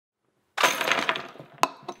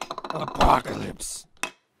Apocalypse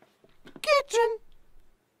Kitchen.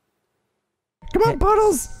 Come on,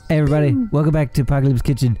 Puddles! Hey everybody, welcome back to Apocalypse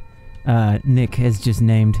Kitchen. Nick has just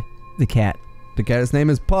named the cat. The cat's name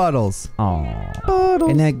is Puddles. Aww.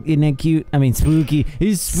 Puddles. Isn't that cute? I mean, spooky.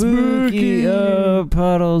 He's spooky. Oh,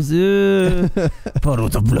 Puddles.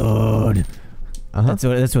 Puddles of blood. That's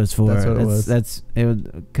what it's for. That's what it was. That's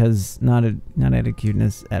it. Because not out of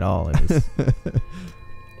cuteness at all. It was.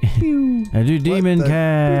 I do demon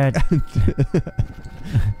cat.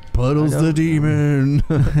 Puddles the demon.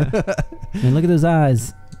 Man, look at those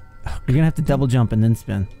eyes. You're gonna have to double jump and then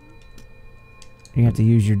spin. You're gonna have to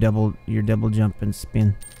use your double jump and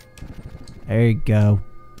spin. There you go.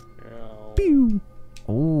 Pew.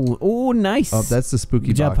 Oh, nice. Oh, that's the spooky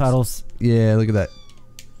Good job, box. Puddles. Yeah, look at that.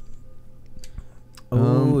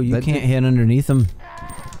 Oh, you can't hit underneath them.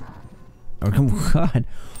 Oh, come on.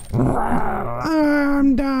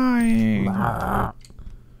 I'm dying.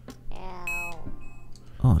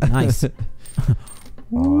 Oh, nice.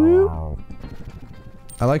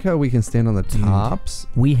 I like how we can stand on the tops.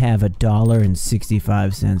 We have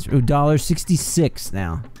 $1.65. Ooh, $1.66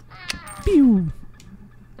 now. Pew.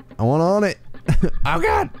 I want on it. Oh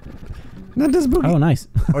God! Not this spooky. Oh, nice.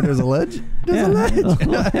 Oh, there's a ledge. There's a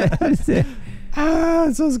ledge. Ah,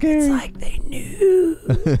 it's so scary. It's like they knew.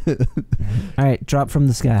 All right, drop from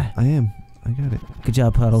the sky. I am. I got it. Good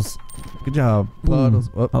job, Puddles. Good job, Puddles.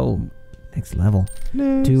 Oh, next level.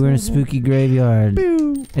 Next We're in a level. spooky graveyard.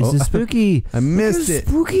 Pew. It's a spooky. I missed it.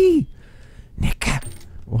 Spooky. Nick.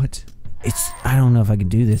 What? I don't know if I can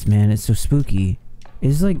do this, man. It's so spooky.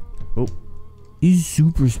 It's like. Oh. It's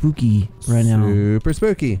super spooky right now. Super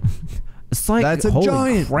spooky. It's like. That's a holy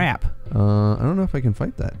giant. crap. I don't know if I can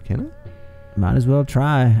fight that. Can I? Might as well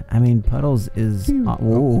try. I mean, Puddles is.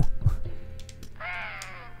 Whoa.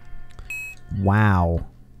 Wow.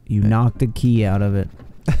 You knocked a key out of it.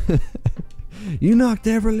 You knocked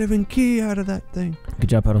every living key out of that thing. Good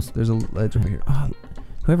job, Puddles. There's a ledge over here. Oh,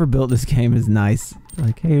 whoever built this game is nice.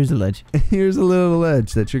 Like, hey, here's a ledge. Here's a little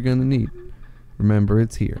ledge that you're gonna need. Remember,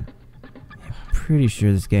 it's here. Pretty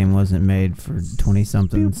sure this game wasn't made for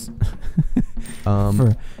 20-somethings.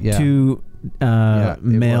 For yeah. two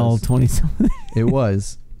male 20-somethings. It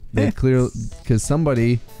was. They clearly, because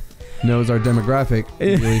somebody knows our demographic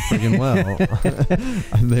really freaking well.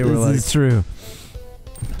 They were like, "This is true.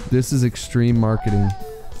 This is extreme marketing.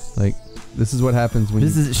 Like, this is what happens when you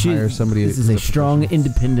hire somebody. This is a strong,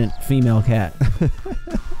 independent female cat."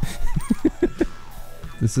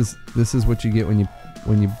 This is what you get when you.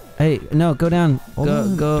 Hey, no, go down. Go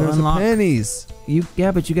There's unlock. pennies.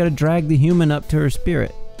 But you got to drag the human up to her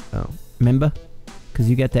spirit. Oh. Remember? Because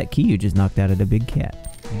you got that key you just knocked out of the big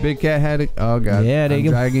cat. Big cat had it. Oh God. Yeah, there you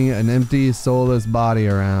go. Dragging an empty, soulless body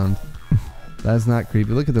around. That's not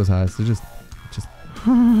creepy. Look at those eyes. They're just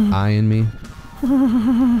eyeing me.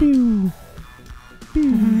 Pew.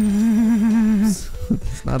 Pew.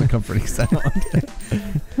 It's not a comforting sound.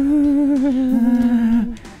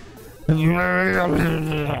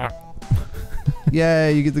 Yeah,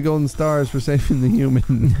 you get the golden stars for saving the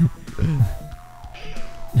human.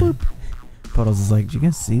 Puddles is like, did you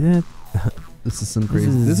guys see that? This is some crazy.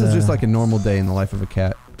 This is just like a normal day in the life of a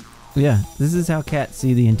cat. Yeah, this is how cats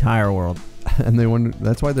see the entire world. And they wonder.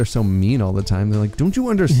 That's why they're so mean all the time. They're like, "Don't you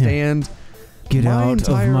understand? Get out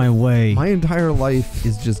of my way." My entire life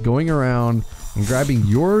is just going around and grabbing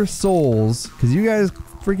your souls because you guys,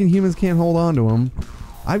 freaking humans, can't hold on to them.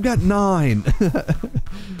 I've got 9,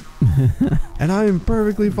 and I am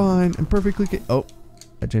perfectly fine and perfectly. Oh,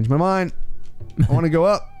 I changed my mind. I want to go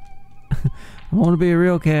up. I want to be a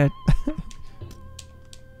real cat.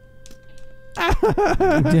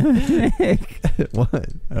 What?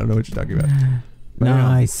 I don't know what you're talking about. But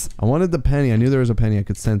Nice. I wanted the penny. I knew there was a penny. I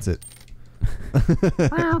could sense it.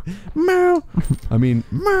 Meow. Meow. I mean,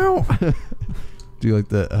 meow. Do you like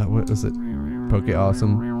the, what was it? Poke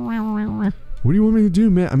Awesome. What do you want me to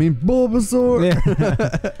do, man? I mean, Bulbasaur.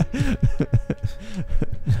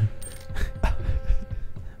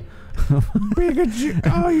 Pikachu.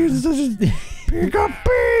 Oh, you're such a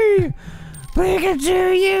Pikachu.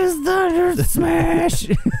 Pikachu, use Thunder Smash.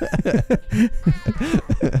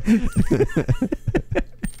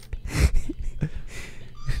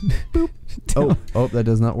 Oh, that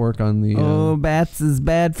does not work on the. Bats is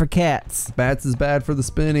bad for cats. Bats is bad for the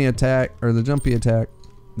spinny attack or the jumpy attack.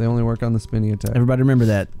 They only work on the spinny attack. Everybody remember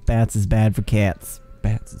that. Bats is bad for cats.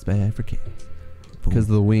 Bats is bad for cats because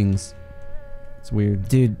of the wings. It's weird.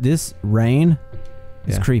 Dude, this rain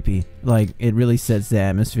is creepy. Like, it really sets the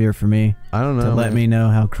atmosphere for me. I don't know. To let me know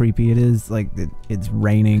how creepy it is. Like, it's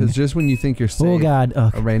raining. Because just when you think you're safe, oh God,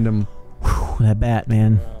 a random. Whew, that bat,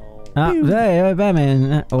 man. Hey,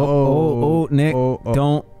 Batman. Oh, Nick.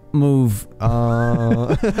 Don't move.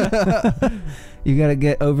 You gotta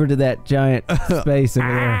get over to that giant space over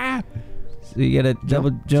there. So you gotta double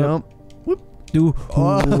jump. Whoop. Do.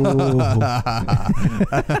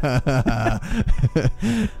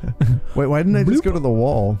 Wait, why didn't I just go to the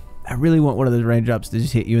wall? I really want one of those raindrops to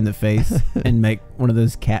just hit you in the face and make one of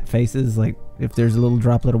those cat faces. Like if there's a little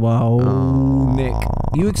droplet of water. Oh, Nick,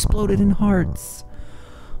 you exploded in hearts.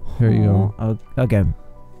 Here you go. Oh, okay.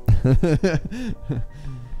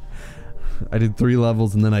 I did 3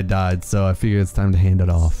 levels and then I died, so I figured it's time to hand it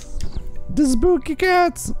off. The spooky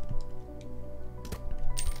cats.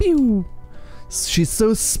 Pew. She's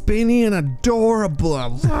so spinny and adorable. I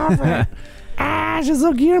love it. She's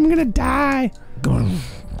so cute. I'm gonna die.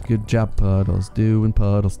 Good job, Puddles. Doing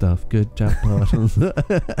puddle stuff. Good job, Puddles.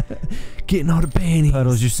 Getting all the panties.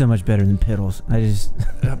 Puddles, you're so much better than Piddles. I just...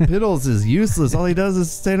 Piddles is useless. All he does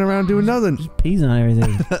is stand around doing nothing. Just pees on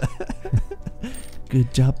everything.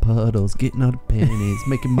 Good job, Puddles. Getting all the pennies.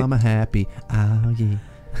 Making mama happy. Oh, yeah.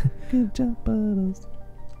 Good job, Puddles.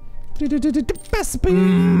 Best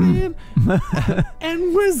spinning.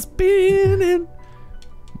 And we're spinning.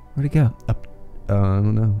 Where'd he go? I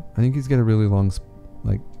don't know. I think he's got a really long,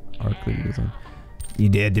 arc that he goes on. You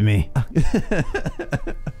dead to me.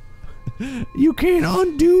 You can't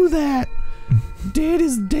undo that. Dead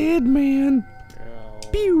is dead, man.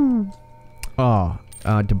 Pew. Oh,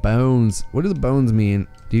 the bones. What do the bones mean?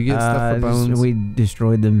 Do you get stuff for bones? We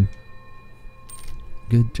destroyed them.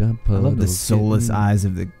 Good job, Puddles. I love the soulless eyes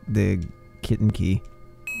of the kitten key.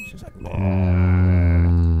 She's like,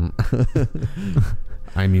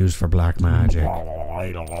 I'm used for black magic.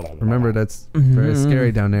 Remember, that's very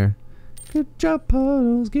scary down there. Good job,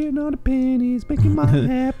 Puddles, getting all the pennies, making mom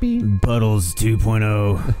happy. Puddles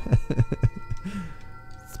 2.0.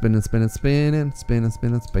 Spinning, spinning, spinning, spinning,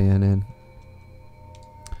 spinning, spinning.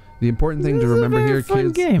 The important thing to remember here,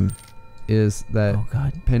 kids, is that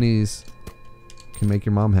pennies can make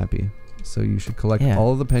your mom happy. So you should collect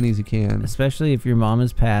all of the pennies you can. Especially if your mom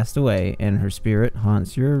has passed away and her spirit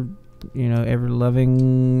haunts your, ever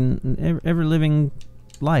living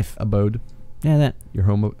life. Abode. Yeah, that. Your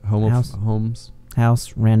home house. Of homes.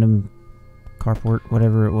 House, random carport,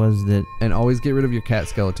 whatever it was that. And always get rid of your cat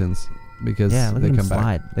skeletons because they come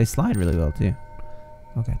back. They slide really well too.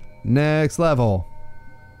 Okay. Next level.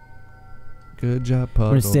 Good job,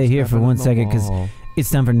 Puddles. We're gonna stay here for 1 second because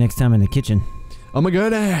it's time for next time in the kitchen. Oh my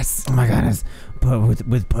goodness! Oh my goodness!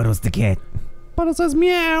 With Puddles the cat. Puddles says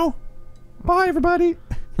meow. Bye, everybody.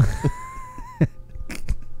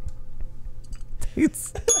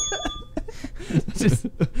 It's just.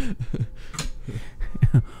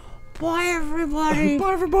 Bye, everybody.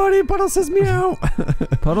 Bye, everybody. Puddles says meow.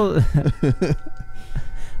 Puddles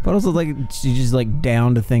was like she just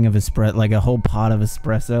downed a thing of espresso, like a whole pot of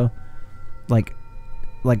espresso, like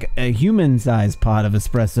a human-sized pot of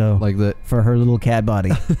espresso, like that for her little cat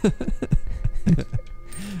body.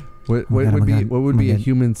 What would be a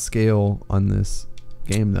human scale on this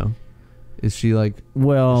game though? Is she is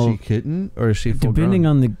she kitten or is she full depending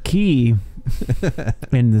grown? on the key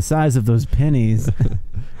and the size of those pennies?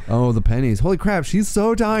 Oh, the pennies! Holy crap, she's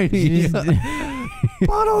so tiny.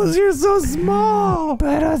 Puddles, you're so small.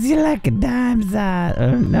 Puddles, you're like a dime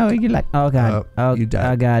size. No, you're like oh god, you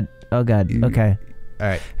died. Oh god, oh god. Okay. All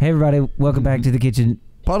right. Hey everybody, welcome back to the kitchen.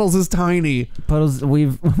 Puddles is tiny. Puddles,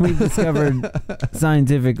 we've discovered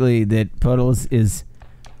scientifically that Puddles is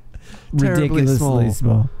ridiculously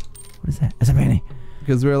small. What is that? It's a penny.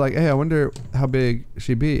 Because we were like, hey, I wonder how big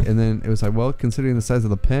she'd be, and then it was like, well, considering the size of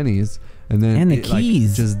the pennies, and then the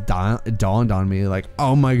keys just dawned on me, like,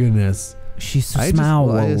 oh my goodness, she's so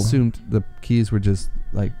small. I assumed the keys were just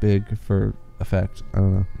big for effect. I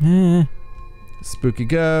don't know. Spooky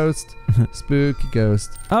ghost. Spooky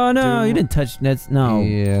ghost. Oh no, you didn't touch that's no.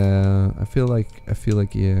 Yeah, I feel like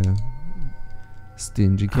yeah.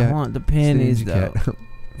 Stingy cat. I want the pennies though.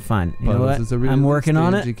 Fine. You know what? Really I'm working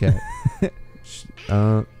on it. Cat.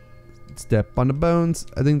 Step on the bones.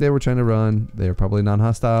 I think they were trying to run. They are probably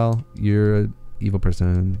non-hostile. You're an evil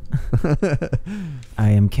person. I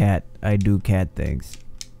am cat. I do cat things.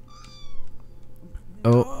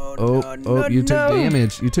 You took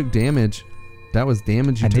damage. You took damage. That was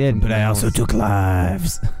damage you took. I did, but I also took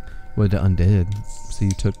lives. Well, the undead. So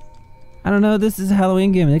you took... I don't know. This is a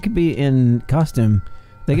Halloween game. They could be in costume.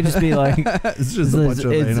 They could just be like... it's just a bunch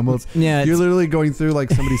of animals. Yeah. You're literally going through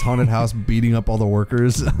somebody's haunted house beating up all the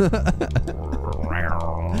workers. You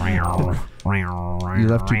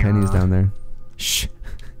left 2 pennies down there. Shh.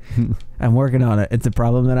 I'm working on it. It's a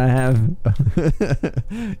problem that I have.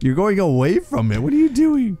 You're going away from it. What are you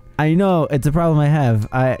doing? I know it's a problem I have.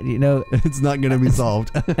 It's not going to be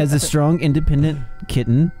solved. As a strong, independent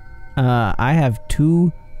kitten, I have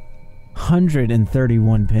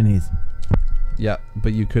 231 pennies. Yeah,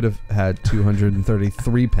 but you could have had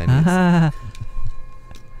 233 pennies.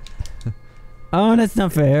 Oh, that's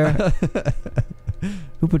not fair.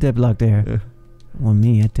 Who put that block there? Well,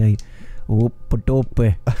 me, I tell you.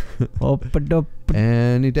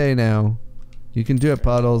 Any day now. You can do it,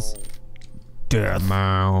 Puddles. Just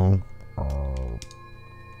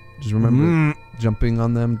remember, jumping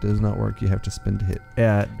on them does not work. You have to spin to hit.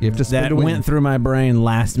 Yeah, you have to spin that to win. went through my brain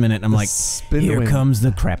last minute. I'm like, spin here comes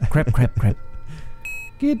the crap.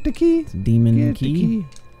 Get the key. It's a demon Get key. the key.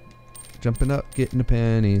 Jumping up, getting the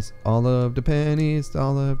pennies. All of the pennies,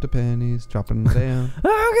 dropping down. Okay.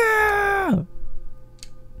 Oh god.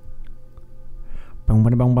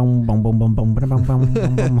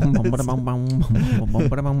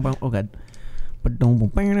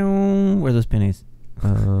 Where are those pennies? I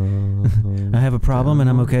have a problem and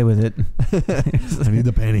I'm okay with it. I need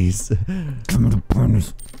the pennies. Give me the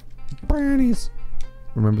pennies. Pennies.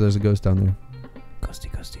 Remember, there's a ghost down there. Ghosty.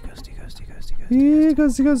 Here,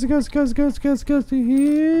 ghosty. Here,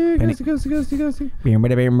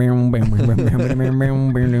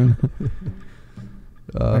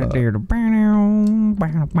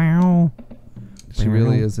 She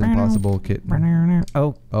really is an impossible kitten.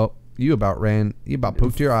 Oh, you about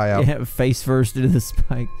poked your eye out. yeah, face first into the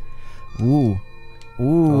spike. Ooh.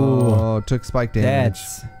 Oh, took spike damage.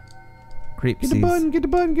 That's creepsies. Get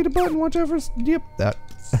the button, watch out for, yep, that.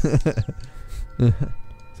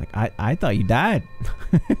 It's like, I thought you died.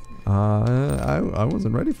 I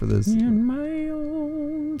wasn't ready for this. In my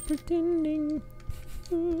own pretending.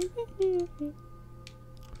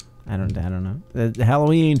 I don't know.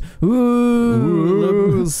 Halloween.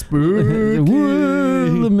 Ooh, spooky.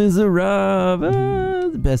 Ooh, Les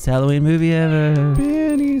Miserables. The best Halloween movie ever.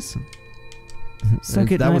 Pennies.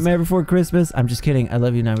 Suck it, Nightmare Before Christmas. I'm just kidding. I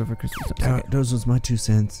love you, Nightmare Before Christmas. Those was my 2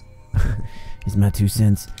 cents. Here's my 2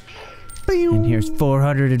 cents. And here's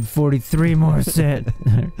 443 more cents.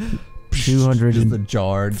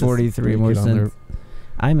 243 more cents.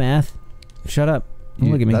 I math. Shut up.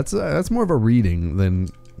 Don't look at me. That's more of a reading than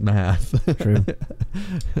math. True.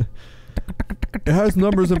 It has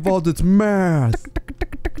numbers involved. It's math.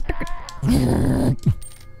 I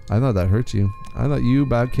thought that hurt you. I thought you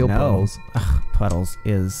about killed Puddles. Ugh, Puddles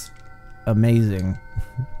is amazing.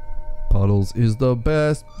 Puddles is the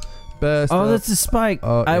best. Oh, that's a spike.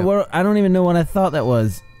 Yeah. I don't even know what I thought that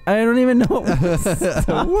was. I don't even know what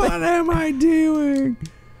what am I doing?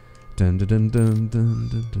 Dun, dun, dun, dun, dun,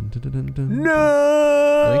 dun, dun, dun, dun.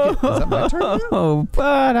 No! Is that my turn now? Oh,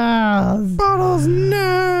 Puddles! Puddles,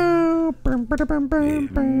 no!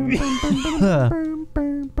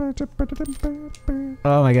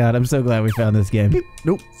 Oh my god, I'm so glad we found this game. Beep.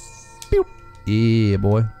 Nope. Beep. Yeah,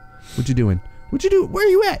 boy. What you doing? What you do? Where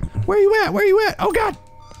you at? Where you at? Where you at? Oh god!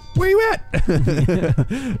 Where you at?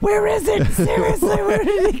 Where is it? Seriously, where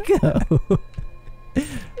did it go?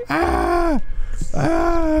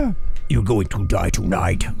 You're going to die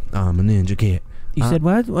tonight. I'm a ninja cat. You said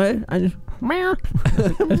what? What? I just meow.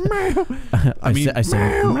 I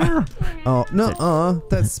said meow. Oh no!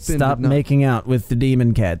 That's stop making out with the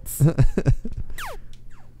demon cats.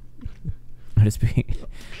 I just be.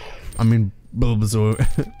 I mean, Bulbasaur.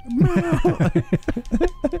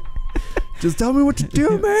 Just tell me what to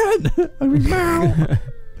do, man. I mean, meow.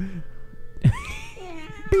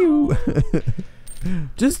 Pew.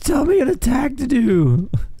 Just tell me an attack to do.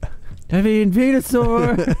 I mean,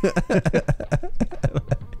 Venusaur.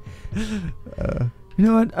 You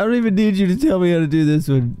know what? I don't even need you to tell me how to do this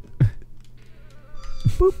one.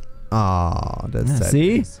 Boop. Aw, that's sad.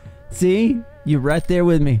 See? See? You're right there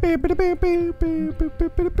with me.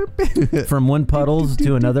 From one Puddles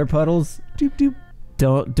to another Puddles.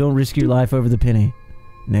 Don't risk your life over the penny,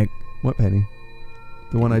 Nick. What penny?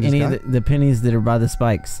 The one I just got? Any of the pennies that are by the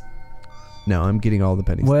spikes. No, I'm getting all the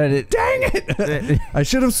pennies. What? Dang it! I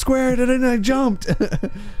should have squared it and I jumped.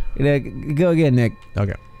 Go again, Nick.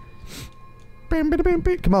 Okay.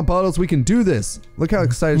 Come on, Puddles, we can do this. Look how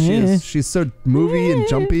excited she is. She's so movie and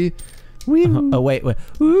jumpy. Oh, wait.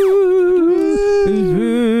 Ooh,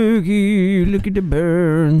 spooky. Look at the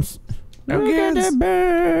burns. Look at the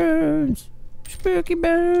burns. Spooky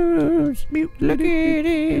burns. Look at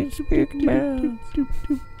it. Spooky burns.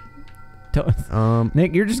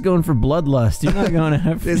 Nick, you're just going for bloodlust. You're not going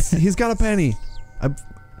after. He's got a penny.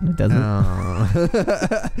 It doesn't. I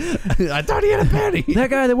thought he had a penny. That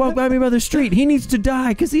guy that walked by me by the street, he needs to die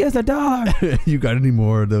because he has $1. You got any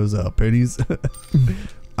more of those pennies?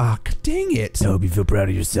 Ah, dang it. I hope you feel proud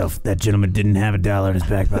of yourself. That gentleman didn't have $1 in his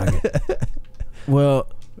back pocket. Well,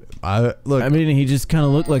 look. I mean, he just kind of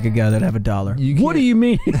looked like a guy that have $1. What do you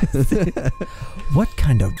mean? What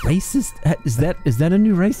kind of racist? Is that a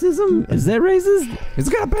new racism? Is that racist? He's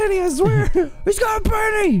got a penny, I swear. He's got a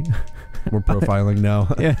penny. We're profiling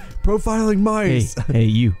now. Yeah. Profiling mice. Hey,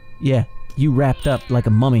 you. Yeah. You wrapped up like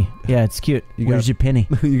a mummy. Yeah, it's cute. Where's your penny?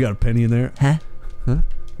 You got a penny in there? Huh?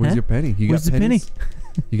 Where's your penny? You Where's got the pennies? penny?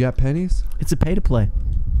 You got pennies? It's a pay to play.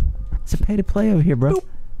 It's a pay to play over here, bro.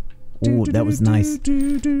 Ooh, that was nice.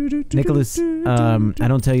 Nicholas, I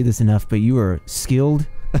don't tell you this enough, but you are skilled.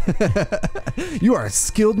 You are a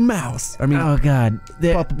skilled mouse. I mean, oh God,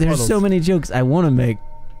 there's so many jokes I want to make.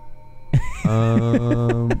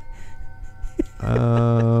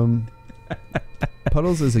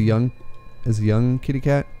 Puddles is a young kitty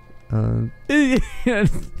cat. Oh,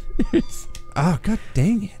 God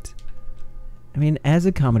dang it. I mean, as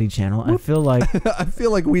a comedy channel, I feel like I feel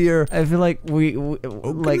like we are. I feel like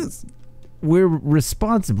we're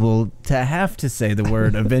responsible to have to say the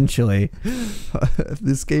word eventually.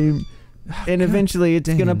 This game, and eventually it's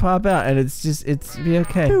gonna pop out, and it's be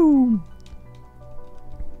okay.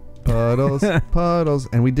 Puddles,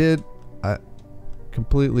 and we did.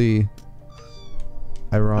 Completely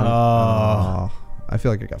ironic. Oh. I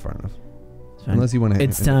feel like I got far enough. Unless you want to.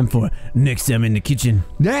 It's time for Next Time in the Kitchen.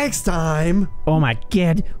 Next time. Oh my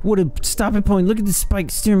God! What a stopping point! Look at the spike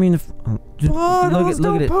steering me in the. Puddles,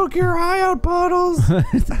 don't poke your eye out, Puddles. I'm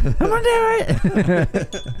gonna do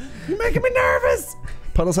it. You're making me nervous.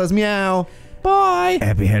 Puddles says meow. Bye.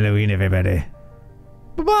 Happy Halloween, everybody.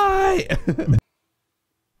 Bye.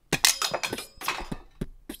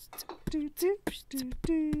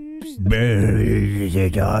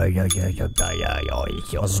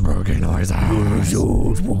 Spooky noises.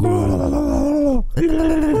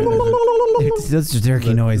 That's just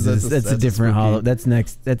turkey noises. That's a different hollow. That's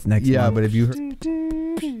next. That's next. Yeah, month. but if you.